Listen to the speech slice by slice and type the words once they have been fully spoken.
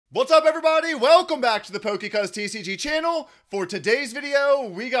What's up, everybody? Welcome back to the PokeCuz TCG channel. For today's video,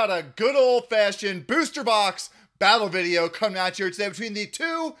 we got a good old-fashioned booster box battle video coming at you today between the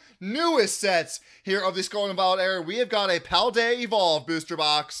two newest sets here of the Scarlet Violet era. We have got a PALDEA EVOLVED booster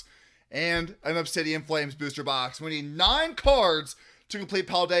box and an Obsidian Flames booster box. We need 9 cards to complete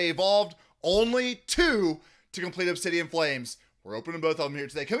PALDEA EVOLVED, only 2 to complete Obsidian Flames. We're opening both of them here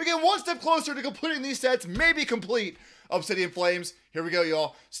today. Can we get one step closer to completing these sets? Maybe complete Obsidian Flames. Here we go,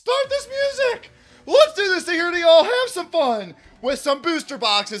 y'all. Start this music! Let's do this here to y'all. Have some fun with some booster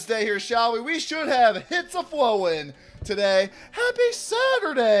boxes today here, shall we? We should have hits a-flowing today. Happy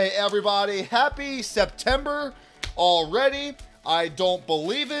Saturday, everybody. Happy September already. I don't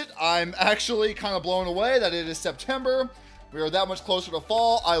believe it. I'm actually kind of blown away that it is September. We are that much closer to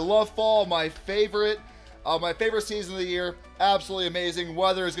fall. I love fall. My favorite season of the year. Absolutely amazing.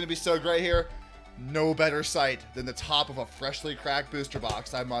 Weather is going to be so great here. No better sight than the top of a freshly cracked booster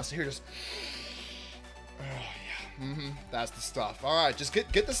box, I must. Here, just... Oh, yeah. That's the stuff. All right, just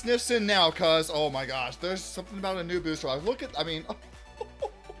get the sniffs in now, cuz. Oh, my gosh. There's something about a new booster box. Look at... I mean...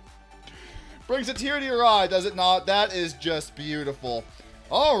 Brings a tear to your eye, does it not? That is just beautiful.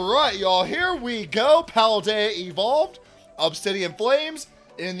 All right, y'all. Here we go. PALDEA EVOLVED. Obsidian Flames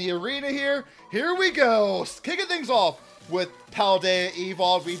in the arena here. Here we go. Kicking things off with PALDEA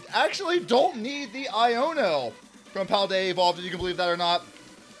EVOLVED. We actually don't need the Iono from PALDEA EVOLVED, if you can believe that or not.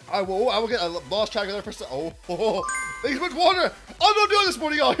 I lost track of there for a second. Things went water. I'm not doing this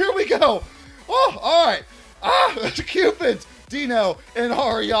morning, y'all. Here we go. Oh, all right. Cupid, Dino, and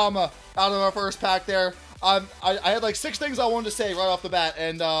Hariyama out of our first pack there. I had like 6 things I wanted to say right off the bat,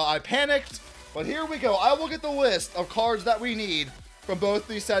 and I panicked. But here we go. I will get the list of cards that we need from both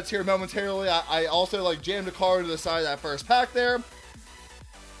these sets here momentarily. I also like jammed a card to the side of that first pack there.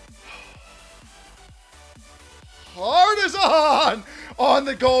 Artisan on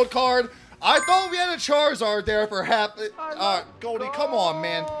the gold card. I thought we had a Charizard there for half. Goldie, come on,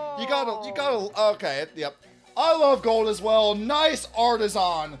 man. You gotta. Okay, yep. I love gold as well. Nice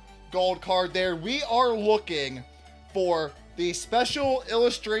Artisan gold card there. We are looking for the special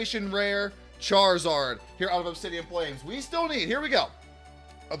illustration rare Charizard here out of Obsidian Flames. We still need, here we go,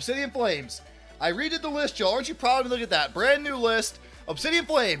 Obsidian Flames. I redid the list, y'all. Aren't you proud of me? Look at that. Brand new list. Obsidian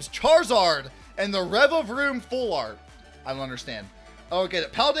Flames, Charizard, and the Rev of Room full art. I don't understand. Oh, get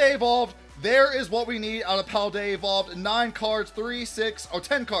it. PALDEA EVOLVED. There is what we need out of PALDEA EVOLVED. 9 cards, 3, 6, oh,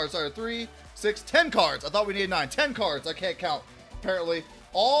 10 cards. Sorry, 3, 6, 10 cards. I thought we needed 9. 10 cards. I can't count, apparently.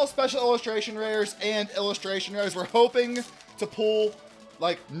 All special illustration rares and illustration rares. We're hoping to pull,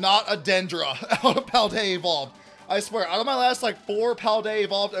 like, not a Dendra out of PALDEA EVOLVED. I swear, out of my last, like, 4 PALDEA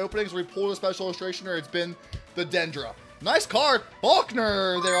EVOLVED openings where we pulled a special illustration rare, it's been the Dendra. Nice card.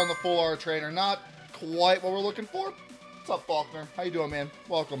 Faulkner there on the full art trainer. Not quite what we're looking for. What's up, Faulkner? How you doing, man?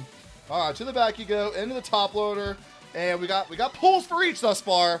 Welcome. All right, to the back you go, into the top loader, and we got pulls for each thus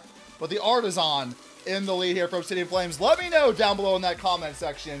far, but the Artisan in the lead here for Obsidian Flames. Let me know down below in that comment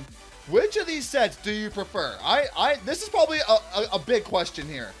section, which of these sets do you prefer? This is probably a big question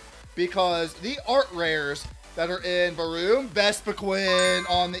here, because the art rares that are in Varoom, Vespiquen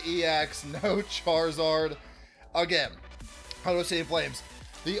on the EX, no Charizard. Again, out of Obsidian Flames.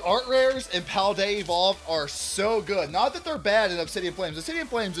 The art rares in PALDEA EVOLVED are so good. Not that they're bad in Obsidian Flames. Obsidian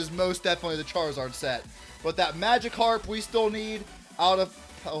Flames is most definitely the Charizard set. But that Magikarp we still need out of...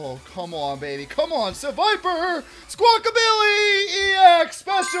 Oh, come on, baby. Come on, Seviper! Squawkabilly! EX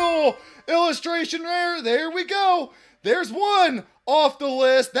Special Illustration Rare. There we go. There's one off the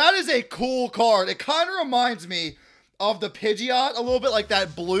list. That is a cool card. It kind of reminds me of the Pidgeot a little bit, like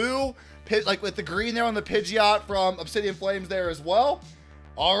that blue, like with the green there on the Pidgeot from Obsidian Flames there as well.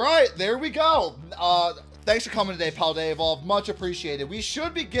 All right, there we go. Thanks for coming today, PALDEA EVOLVED. Much appreciated. We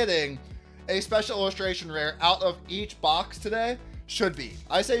should be getting a special illustration rare out of each box today. Should be.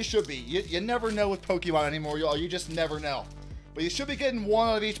 I say should be. You never know with Pokemon anymore, y'all. You just never know. But you should be getting one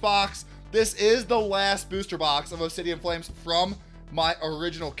out of each box. This is the last booster box of Obsidian Flames from my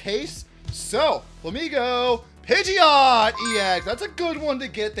original case. So, let me go. Pidgeot EX. That's a good one to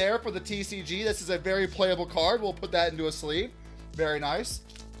get there for the TCG. This is a very playable card. We'll put that into a sleeve. Very nice.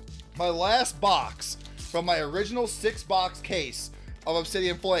 My last box from my original 6-box case of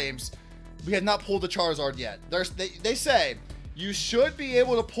Obsidian Flames. We had not pulled the Charizard yet. They say you should be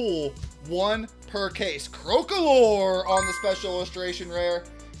able to pull 1 per case. Crocolore on the special illustration rare.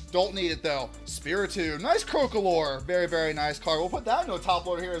 Don't need it though. Spiritomb. Nice Crocolore. Very, very nice card. We'll put that into a top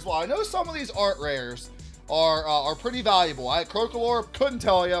loader here as well. I know some of these art rares are pretty valuable. Crocolore, couldn't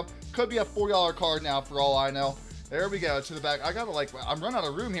tell you. Could be a $40 card now for all I know. There we go, to the back. I gotta, like, I'm running out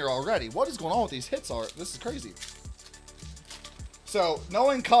of room here already. What is going on with these hits art? This is crazy. So,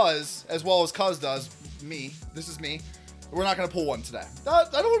 knowing Cuz, as well as Cuz does, this is me, we're not going to pull one today. I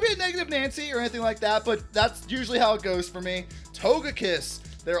don't want to be a negative Nancy or anything like that, but that's usually how it goes for me.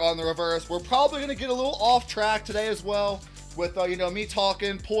 Togekiss, they're on the reverse. We're probably going to get a little off track today as well with, you know, me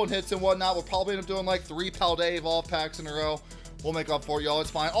talking, pulling hits and whatnot. We'll probably end up doing like 3 PALDEA Evolved packs in a row. We'll make up for it, y'all. It's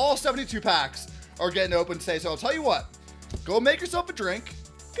fine. All 72 packs are getting open today, so I'll tell you what. Go make yourself a drink.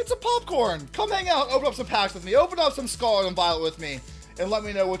 Get some popcorn. Come hang out. Open up some packs with me. Open up some Scarlet and Violet with me. And let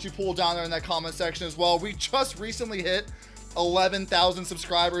me know what you pulled down there in that comment section as well. We just recently hit 11,000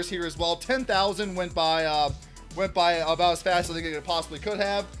 subscribers here as well. 10,000 went by about as fast as I think it possibly could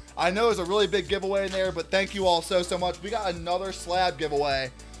have. I know there's a really big giveaway in there, but thank you all so much. We got another slab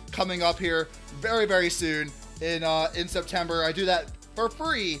giveaway coming up here very, very soon in September. I do that for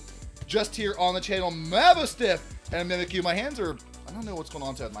free just here on the channel. Mabostiff and Mimikyu. My hands are, I don't know what's going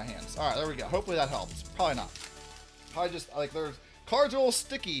on with my hands. All right, there we go. Hopefully that helps. Probably not. Probably just like there's cards are a little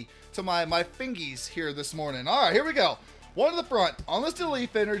sticky to my fingies here this morning. All right, here we go. One to the front, Unlisted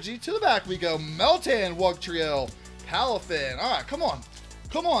Leaf Energy. To the back we go, Meltan, Wugtrio, Palafin. All right, come on.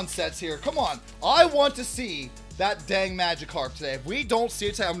 Come on, sets here. Come on. I want to see that dang Magikarp today. If we don't see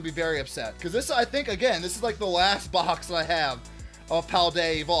it today, I'm going to be very upset. Because this, I think, again, this is like the last box that I have of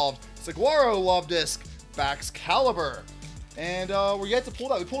PALDEA Evolved. Saguaro, Love Disc, Baxcalibur. And we're yet to pull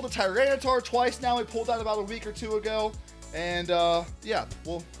that. We pulled a Tyranitar twice now. We pulled that about a week or two ago. And yeah,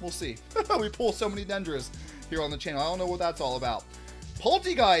 we'll see. We pull so many Dendras here on the channel. I don't know what that's all about.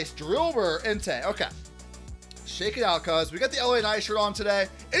 Poltegeist, Drillbur, Entei. Okay. Shake it out, cuz. We got the LA Knight shirt on today.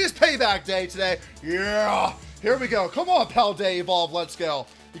 It is payback day today. Yeah. Here we go. Come on, PALDEA Evolve. Let's go.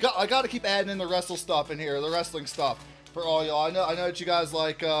 I got to keep adding in the wrestle stuff in here, the wrestling stuff for all y'all. I know that you guys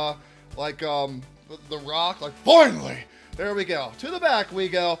like The Rock. Like, finally. There we go. To the back we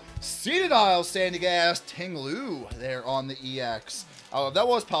go. Seated Isle, Sandygast, Tinglu there on the EX. Oh, that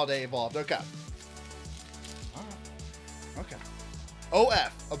was PALDEA Evolved. Okay. All right. Okay.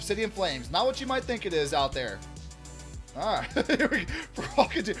 OF, Obsidian Flames. Not what you might think it is out there. All right. Here we go.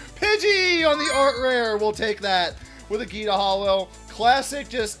 Pidgey on the art rare. We'll take that with a Gita Hollow. Classic,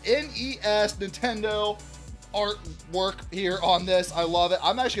 just NES Nintendo artwork here on this. I love it.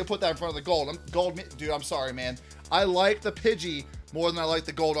 I'm actually going to put that in front of the gold. Dude, I'm sorry, man. I like the Pidgey more than I like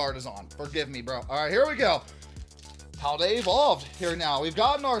the gold artisan. Forgive me, bro. All right, here we go. PALDEA Evolved here now. We've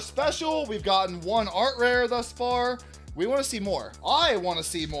gotten our special. We've gotten one art rare thus far. We want to see more. I want to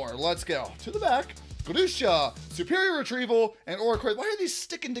see more. Let's go. To the back. Grusha, Superior Retrieval, and Oricrate. Why are these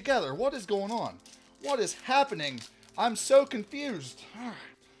sticking together? What is going on? What is happening? I'm so confused.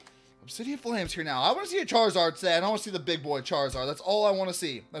 Obsidian Flames here now. I want to see a Charizard today. I don't want to see the big boy Charizard. That's all I want to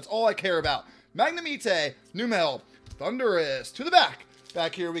see. That's all I care about. Magnemite, Numel, Thundurus. To the back.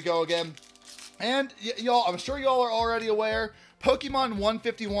 Back here we go again. And y'all, I'm sure y'all are already aware, Pokemon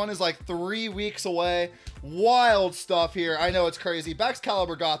 151 is like 3 weeks away. Wild stuff here. I know it's crazy.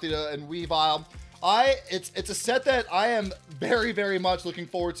 Baxcalibur, Gothita, and Weavile. It's a set that I am very, very much looking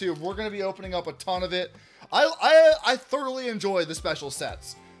forward to. We're going to be opening up a ton of it. I thoroughly enjoy the special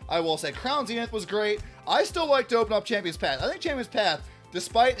sets. I will say Crown Zenith was great. I still like to open up Champion's Path. I think Champion's Path,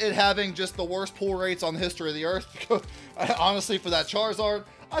 despite it having just the worst pull rates on the history of the earth, honestly, for that Charizard,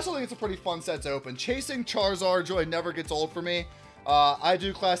 I still think it's a pretty fun set to open. Chasing Charizard joy never gets old for me. I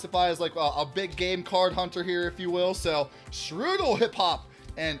do classify as like a big game card hunter here, if you will. So Shroodle, Hip Hop,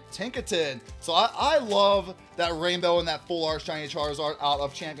 and Tinkaton. So I love that rainbow and that full art shiny Charizard out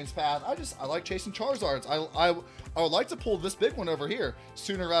of Champion's Path. I like chasing Charizards. I would like to pull this big one over here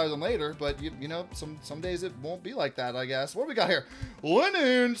sooner rather than later, but you know, some days it won't be like that, I guess. What do we got here?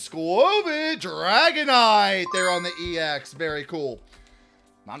 Linoon, Squovid, Dragonite. They're on the EX. Very cool.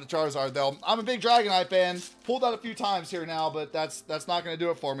 Not a Charizard though. I'm a big Dragonite fan. Pulled out a few times here now, but that's not going to do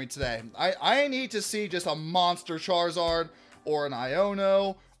it for me today. I need to see just a monster Charizard or an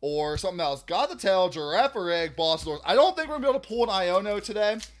Iono or something else. Gothitelle, Girafarig, Bossador. I don't think we're going to be able to pull an Iono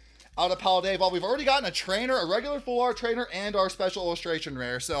today out of PALDEA Evolved. We've already gotten a trainer, a regular full art trainer, and our special illustration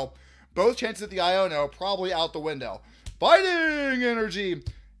rare. So both chances at the Iono probably out the window. Fighting Energy,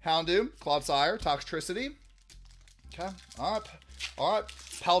 Houndoom, Clodsire, Toxtricity. Okay, all right.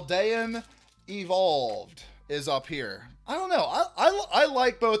 PALDEA Evolved is up here. I don't know. I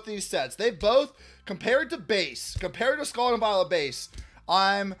like both these sets. They both, compared to Scarlet and Violet base,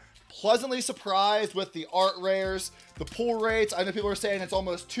 I'm pleasantly surprised with the art rares, the pull rates. I know people are saying it's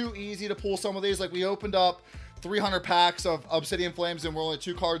almost too easy to pull some of these. Like, we opened up 300 packs of Obsidian Flames and we're only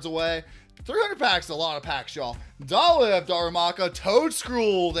 2 cards away. 300 packs is a lot of packs, y'all. Dolive, Darumaka,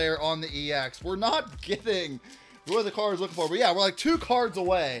 Toedscruel there on the EX. We're not getting what are the cards looking for, but yeah, we're like 2 cards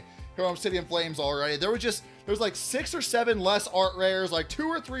away here on Obsidian Flames already. There was just there's like 6 or 7 less art rares, like 2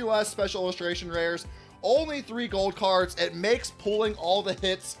 or 3 less special illustration rares, only 3 gold cards. It makes pulling all the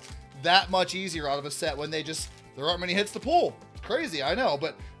hits that much easier out of a set when there aren't many hits to pull. It's crazy, I know,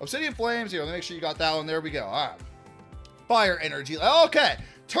 but Obsidian Flames, here, let me make sure you got that one. There we go. All right. Fire energy. Okay,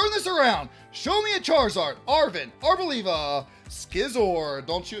 turn this around. Show me a Charizard, Arven, Arboliva, Skizor.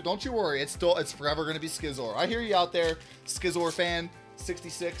 Don't you worry. It's forever gonna be Skizor. I hear you out there, Skizor fan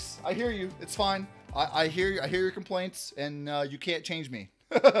 66. I hear you. It's fine. I hear your complaints, and you can't change me.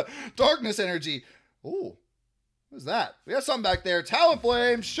 Darkness energy. Ooh, what's that? We got something back there.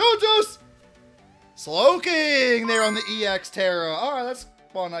 Talonflame, Shotos, Slowking there on the EX Terra. All right, that's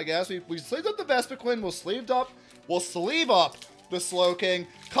fun, I guess. We sleeved up the Vespiquen. We'll sleeve up the Slowking.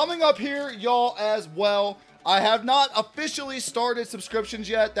 Coming up here, y'all, as well. I have not officially started subscriptions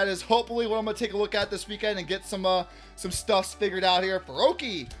yet. That is hopefully what I'm gonna take a look at this weekend and get some stuff figured out here.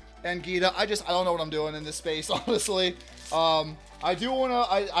 Faroki and Gita. I don't know what I'm doing in this space, honestly. I do wanna.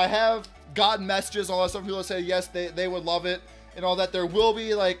 I have gotten messages on some people that say yes, they would love it and all that. There will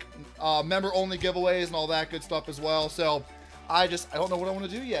be like member only giveaways and all that good stuff as well. So I don't know what I want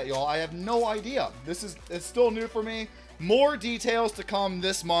to do yet, y'all. I have no idea. It's still new for me. More details to come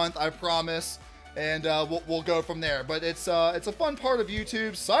this month, I promise. And we'll go from there. But it's a fun part of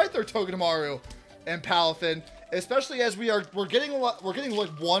YouTube. Scyther, Togedemaru, and Palafin, especially as we're getting like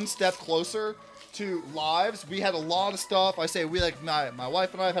one step closer to lives. We had a lot of stuff. I say we, like my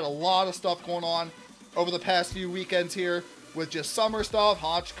wife and I have had a lot of stuff going on over the past few weekends here with just summer stuff.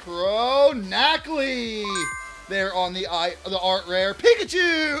 Honchkrow, Knackley there on the art rare.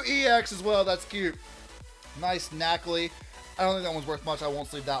 Pikachu EX as well. That's cute. Nice Knackley. I don't think that one's worth much. I won't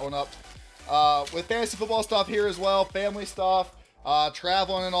sleeve that one up. With fantasy football stuff here as well, family stuff,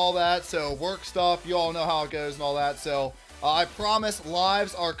 traveling and all that, so work stuff, you all know how it goes and all that. So I promise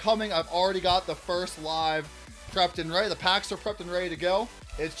lives are coming. I've already got the first live prepped and ready. The packs are prepped and ready to go.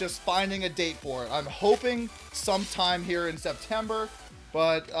 It's just finding a date for it. I'm hoping sometime here in September,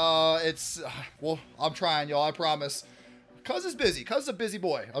 but well, I'm trying, y'all, I promise. Cuz is busy. Cuz is a busy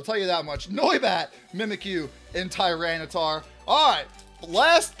boy, I'll tell you that much. Noibat, Mimikyu, and Tyranitar. All right,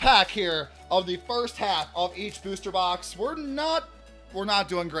 last pack here of the first half of each booster box. We're not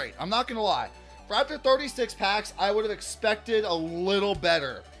doing great, I'm not gonna lie. For after 36 packs, I would have expected a little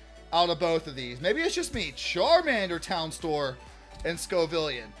better out of both of these. Maybe it's just me. Charmander, Town Store, and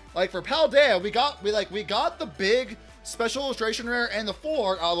Scovillian. Like for Paldea, we got the big special illustration rare and the full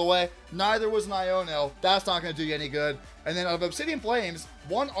art out of the way. Neither was an Iono. That's not gonna do you any good. And then out of Obsidian Flames,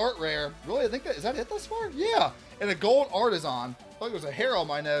 one art rare. Really, I think is that it thus far? Yeah. And a gold artisan. I thought it was a hair on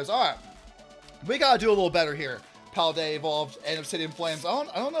my nose. All right, we gotta do a little better here. Paldea Evolved and Obsidian Flames. I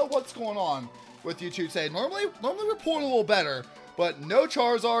don't know what's going on with YouTube today. Normally we're pulling a little better, but no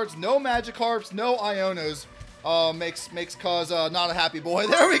Charizards, no Magikarps, no Ionos. Makes Cuz not a happy boy.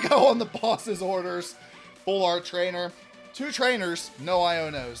 There we go on the boss's orders. Full art trainer, 2 trainers, no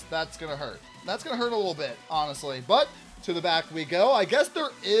Ionos. That's gonna hurt. That's gonna hurt a little bit, honestly. But to the back we go. I guess there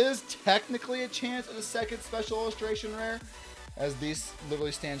is technically a chance at a second special illustration rare, as these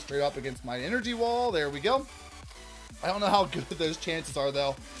literally stand straight up against my energy wall. There we go. I don't know how good those chances are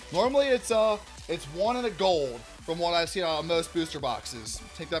though. Normally it's 1 and a gold from what I've seen on most booster boxes.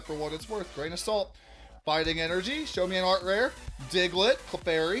 Take that for what it's worth. Grain of salt. Fighting energy. Show me an art rare. Diglett,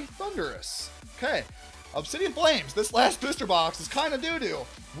 Clefairy, Thundurus. Okay. Obsidian Flames. This last booster box is kind of doo-doo.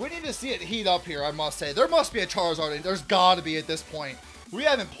 We need to see it heat up here, I must say. There must be a Charizard in. There's got to be at this point. We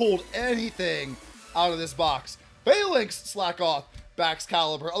haven't pulled anything out of this box. Phalanx, Slack Off,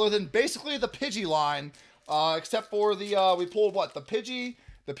 Baxcalibur, other than basically the Pidgey line, except for the, we pulled what? The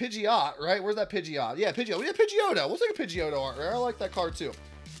Pidgeot, right? Where's that Pidgeot? Yeah, Pidgeot. We have Pidgeotto. We'll take a Pidgeotto art rare. I like that card too.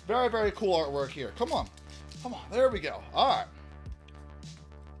 Very, very cool artwork here. Come on. Come on. There we go. All right.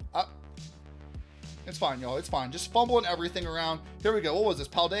 It's fine, y'all. It's fine. Just fumbling everything around. Here we go. What was this?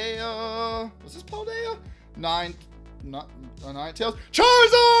 Paldea? Was this Paldea? Nine tails.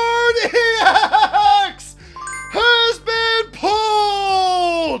 Charizard EX has been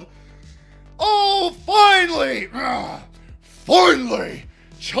pulled! Oh, finally! Finally!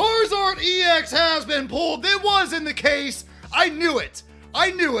 Charizard EX has been pulled. It was in the case. I knew it.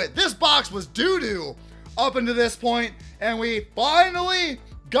 I knew it. This box was doo-doo up until this point, and we finally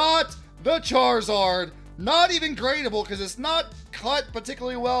got the Charizard. Not even gradable because it's not cut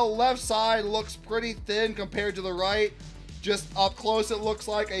particularly well. Left side looks pretty thin compared to the right. Just up close, it looks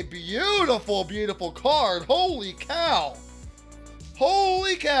like a beautiful, beautiful card. Holy cow.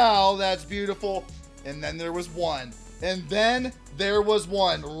 Holy cow, that's beautiful. And then there was one. And then there was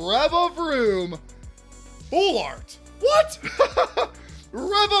one. Revavroom full art. What?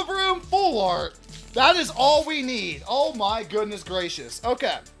 Revavroom full art. That is all we need. Oh my goodness gracious.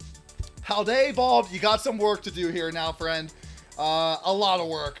 Okay. PALDEA Evolved, you got some work to do here now, friend. A lot of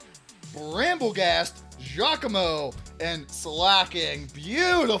work. Bramblegast, Giacomo, and Slacking.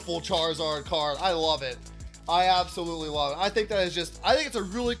 Beautiful Charizard card. I love it. I absolutely love it. I think that is just, I think it's a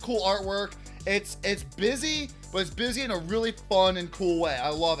really cool artwork. It's busy, but it's busy in a really fun and cool way. I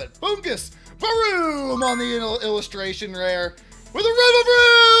love it. Boomgus, Baroom on the illustration rare with a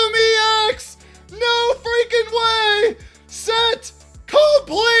River EX. No freaking way. Set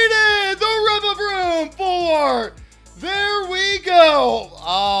completed. The River full art. There we go.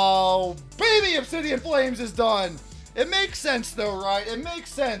 Oh, baby, Obsidian Flames is done. It makes sense though, right? It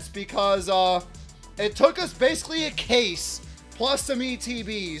makes sense because it took us basically a case plus some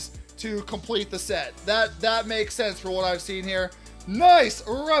ETBs to complete the set. That makes sense for what I've seen here. Nice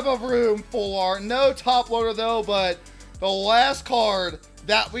River full art. No top loader though, but the last card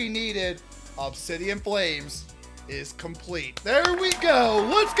that we needed, Obsidian Flames, is complete. There we go.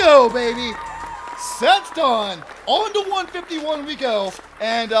 Let's go, baby. Set's done. On to 151 we go,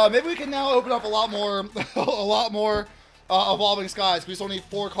 and maybe we can now open up a lot more, Evolving Skies. We still need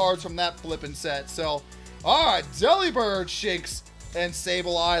 4 cards from that flippin' set. So, all right, Delibird, Shinx, and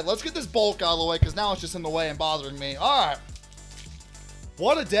Sableye. Let's get this bulk out of the way because now it's just in the way and bothering me. All right,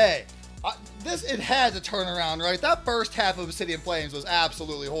 what a day. It had to turn around, right? That first half of Obsidian Flames was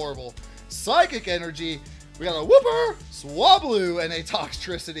absolutely horrible. Psychic Energy. We got a Whooper, Swablu, and a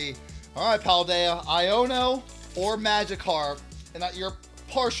Toxtricity. All right, PALDEA, Iono or Magikarp, and you're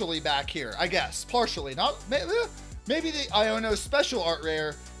partially back here, I guess. Partially, not maybe the Iono special art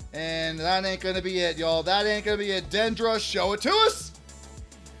rare, and that ain't gonna be it, y'all. That ain't gonna be it. Dendra, show it to us.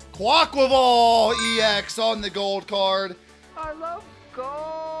 Quaquaval EX on the gold card. I love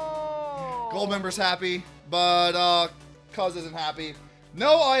gold. Gold member's happy, but Cuz isn't happy.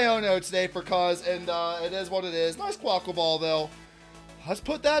 No Iono today for Cuz, and it is what it is. Nice Quaquaval though. Let's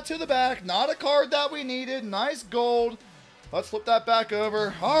put that to the back. Not a card that we needed. Nice gold. Let's flip that back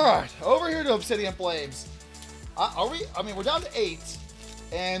over. All right, over here to Obsidian Flames. We're down to 8,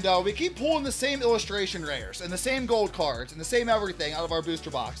 and we keep pulling the same illustration rares and the same gold cards and the same everything out of our booster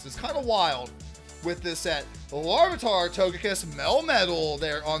box. It's kind of wild with this set. Larvitar, Togekiss, Melmetal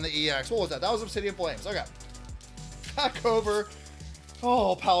there on the EX. What was that? That was Obsidian Flames. Okay. Back over.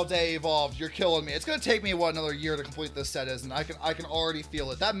 Oh, PALDEA Evolved, you're killing me. It's going to take me, what, another year to complete this set, isn't it? I can already feel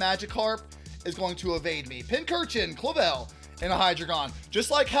it. That Magikarp is going to evade me. Pincurchin, Clavel, and a Hydreigon.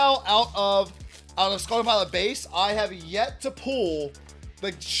 Just like how out of Scarlet Violet base, I have yet to pull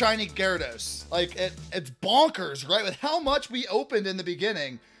the shiny Gyarados. Like, it's bonkers, right? With how much we opened in the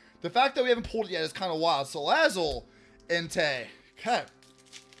beginning. The fact that we haven't pulled it yet is kind of wild. Salazzle, Entei. Okay.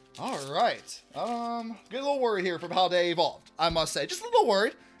 All right. Get a little worried here for PALDEA Evolved, I must say. Just a little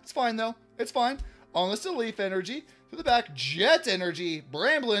worried. It's fine, though. It's fine. Unlisted Leaf Energy. To the back, Jet Energy,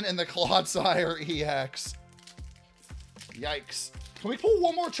 Bramblin, and the Clodsire EX. Yikes. Can we pull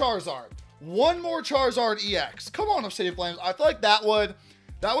one more Charizard? One more Charizard EX. Come on, Obsidian Flames. I feel like that would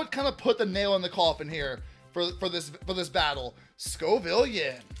kind of put the nail in the coffin here for this battle.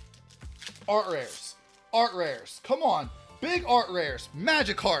 Scovillion. Art rares. Art rares. Come on. Big art rares.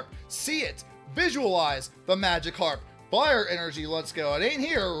 Magikarp. See it. Visualize the Magikarp. Fire Energy. Let's go. It ain't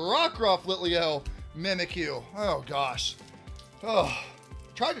here. Rockruff, Litleo, Mimikyu. Oh, gosh. Oh.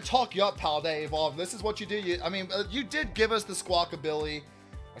 Tried to talk you up, PALDEA Evolved. This is what you do. You did give us the Squawkabilly.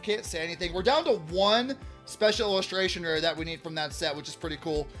 I can't say anything. We're down to 1 special illustration rare that we need from that set, which is pretty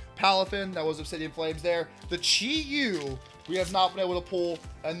cool. Palafin, that was Obsidian Flames there. The Chi-Yu, we have not been able to pull.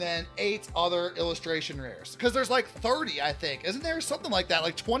 And then 8 other illustration rares. Because there's like 30, I think. Isn't there something like that?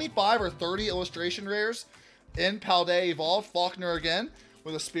 Like 25 or 30 illustration rares in PALDEA Evolved. Faulkner again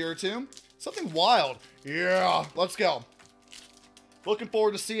with a Spiritomb. Something wild. Yeah, let's go. Looking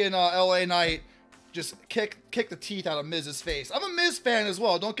forward to seeing LA Knight just kick the teeth out of Miz's face. I'm a Miz fan as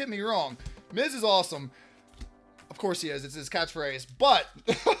well, don't get me wrong. Miz is awesome. Of course he is, it's his catchphrase. But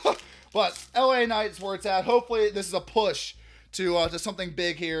LA Knight's where it's at. Hopefully this is a push to something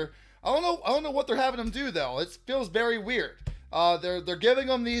big here. I don't know what they're having him do though. It feels very weird. They're giving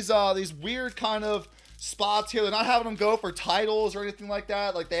them these weird kind of spots here. They're not having them go for titles or anything like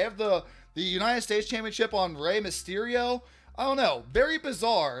that. Like they have the United States Championship on Rey Mysterio. I don't know. Very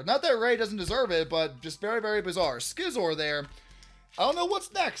bizarre. Not that Rey doesn't deserve it, but just very, very bizarre. Skizor there. I don't know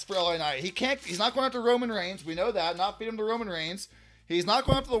what's next for LA Knight. He's not going after Roman Reigns. We know that. Not beat him to Roman Reigns. He's not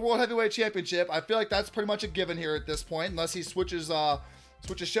going after the World Heavyweight Championship. I feel like that's pretty much a given here at this point, unless he switches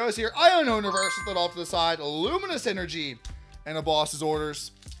shows here. Iono Universe, set that off to the side. Luminous Energy and a Boss's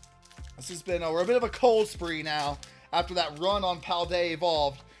Orders. This has been we're a bit of a cold spree now after that run on PALDEA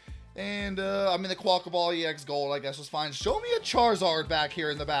Evolved. And, I mean, the Quackaball EX Gold, I guess, was fine. Show me a Charizard back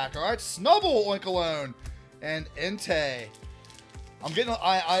here in the back, all right? Snubble, Oinkalone, and Entei. I'm getting,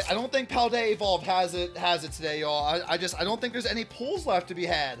 I don't think PALDEA Evolved has it today, y'all. I don't think there's any pulls left to be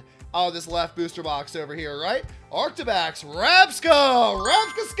had out of this left booster box over here, right? Arctibax,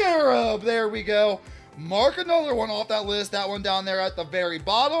 Rabska Scarab, there we go. Mark another one off that list, that one down there at the very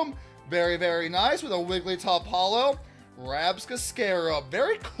bottom. Very, very nice with a Wigglytuff Hollow. Rabska Scarab.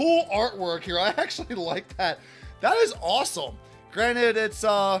 Very cool artwork here. I actually like that. That is awesome. Granted, it's,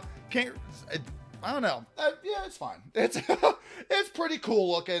 I don't know. Yeah, it's fine. It's it's pretty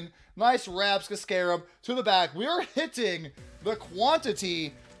cool looking. Nice Rabska Scarab to the back. We are hitting the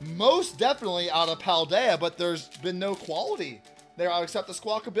quantity most definitely out of PALDEA, but there's been no quality there except the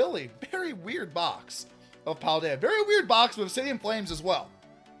Squawkabilly. Very weird box of PALDEA. Very weird box with Obsidian Flames as well.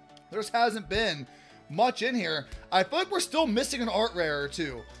 There just hasn't been much in here. I feel like we're still missing an art rare or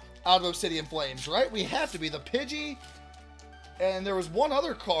two out of Obsidian Flames, right? We have to be the Pidgey, and there was one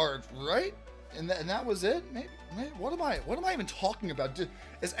other card, right? And that was it. Maybe what am I even talking about?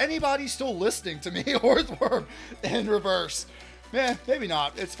 Is anybody still listening to me? Orthworm in reverse. Man, maybe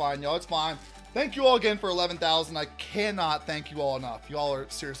not. It's fine, y'all. It's fine. Thank you all again for 11,000. I cannot thank you all enough. Y'all are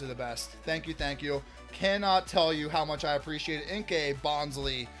seriously the best. Thank you, thank you. Cannot tell you how much I appreciate it. Inkay,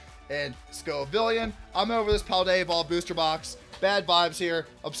 Bonsley, and Scovillian. I'm over this PALDEA Evolved booster box. Bad vibes here.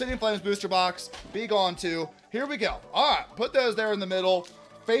 Obsidian Flames booster box. Be gone too. Here we go. All right, put those there in the middle.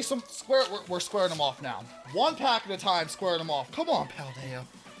 Face them square. We're squaring them off now. One pack at a time, squaring them off. Come on, PALDEA.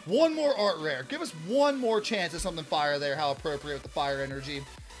 One more art rare. Give us one more chance at something fire there. How appropriate with the fire energy.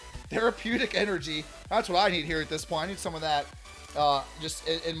 Therapeutic energy. That's what I need here at this point. I need some of that just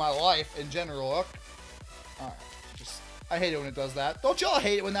in my life in general. All right. I hate it when it does that. Don't y'all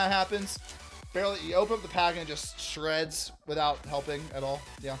hate it when that happens? Barely, you open up the pack and it just shreds without helping at all.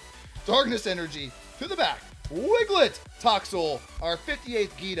 Yeah. Darkness energy to the back. Wiglet, Toxel, our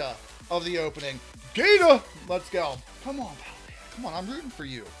 58th Gita of the opening. Gita, let's go. Come on, PALDEA. Come on, I'm rooting for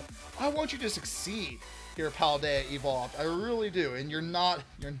you. I want you to succeed here, PALDEA Evolved. I really do. And you're not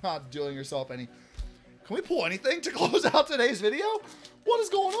doing yourself any. Can we pull anything to close out today's video? What is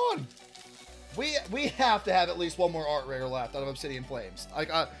going on? We have to have at least one more art rare left out of Obsidian Flames.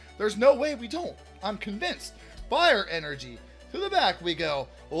 Like, there's no way we don't. I'm convinced. Fire energy. To the back we go.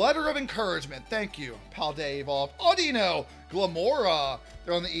 Letter of encouragement. Thank you. PALDEA Evolved. Audino. Glamora.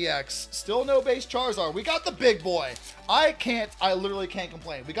 They're on the EX. Still no base Charizard. We got the big boy. I literally can't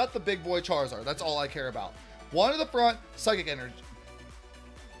complain. We got the big boy Charizard. That's all I care about. One to the front. Psychic energy.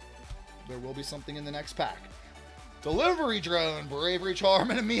 There will be something in the next pack. Delivery Drone, Bravery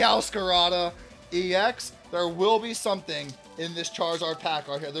Charm, and a Meowscarada EX. There will be something in this Charizard pack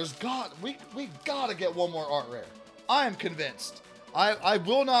right here. We gotta get one more art rare. I am convinced. I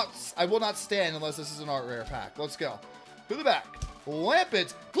will not stand unless this is an art rare pack. Let's go. To the back.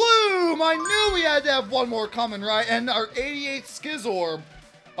 Lampet, Gloom! I knew we had to have one more coming, right? And our 88th Skizorb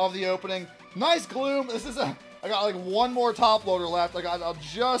of the opening. Nice Gloom. I got like one more top loader left. I got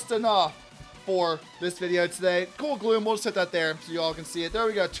just enough for this video today. Cool Gloom, we'll just set that there so y'all can see it. There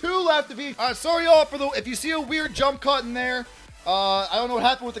we go, 2 left to be. All right, sorry y'all if you see a weird jump cut in there. I don't know what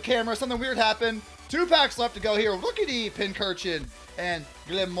happened with the camera. Something weird happened. 2 packs left to go here. Rookity, Pincurchin, and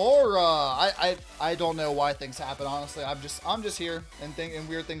Glimora. I don't know why things happen, honestly. I'm just here and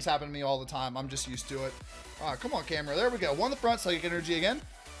weird things happen to me all the time. I'm just used to it. All right, come on, camera. There we go. One in the front, Psychic Energy again.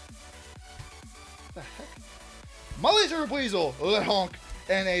 What the heck? My Laser Weasel, Honk,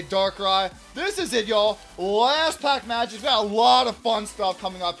 and a Darkrai. This is it, y'all. Last pack magic. We've got a lot of fun stuff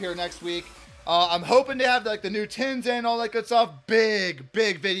coming up here next week. I'm hoping to have like the new tins and all that good stuff. Big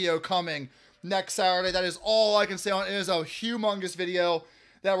video coming next Saturday. That is all I can say on it. It is a humongous video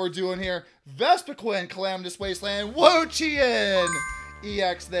that we're doing here. Vespiquen, Calamitous Wasteland, Wochien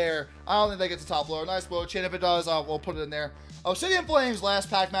EX there. I don't think that gets a top loader. Nice Wochien. If it does, we'll put it in there. Obsidian Flames, last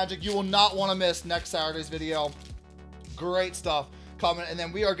pack magic. You will not want to miss next Saturday's video. Great stuff coming. And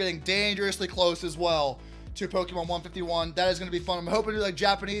then we are getting dangerously close as well to Pokemon 151. That is going to be fun. I'm hoping to do like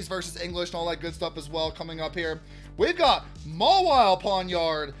Japanese versus English and all that good stuff as well coming up here. We've got Mawile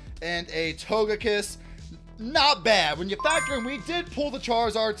Pawniard and a Togekiss. Not bad. When you factor in, we did pull the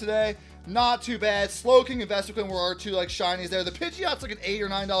Charizard today. Not too bad. Slowking and Vespiquen were our 2 like shinies there. The Pidgeot's like an $8 or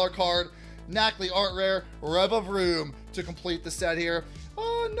 $9 card. Knackley Art Rare, Rev of Room to complete the set here.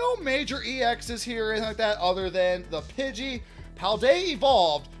 No major EXs here or anything like that other than the Pidgey. PALDEA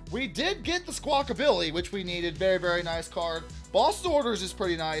Evolved. We did get the Squawkabilly, which we needed. Very nice card. Boss's Orders is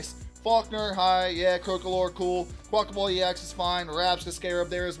pretty nice. Faulkner, hi, yeah, Crocolore, cool. Quackaball EX is fine. Rabska Scarab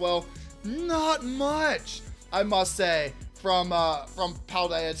there as well. Not much, I must say, from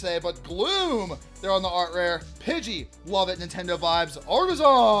PALDEA today, but Gloom, they're on the art rare. Pidgey, love it, Nintendo vibes.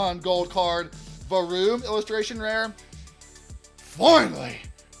 Artisan, gold card. Varoom, illustration rare. Finally,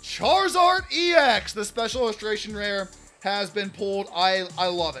 Charizard EX, the special illustration rare, has been pulled. I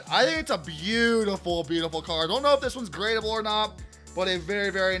love it. I think it's a beautiful, beautiful card. Don't know if this one's gradable or not, but a very,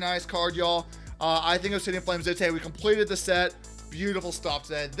 very nice card, y'all. I think Obsidian Flames did today. We completed the set. Beautiful stuff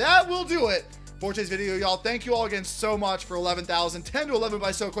today. That will do it for today's video, y'all. Thank you all again so much for 11,000. 10 to 11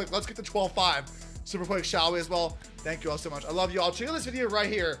 by so quick. Let's get to 12.5 super quick, shall we, as well? Thank you all so much. I love you all. Check out this video right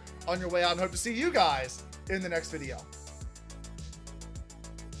here on your way out, and hope to see you guys in the next video.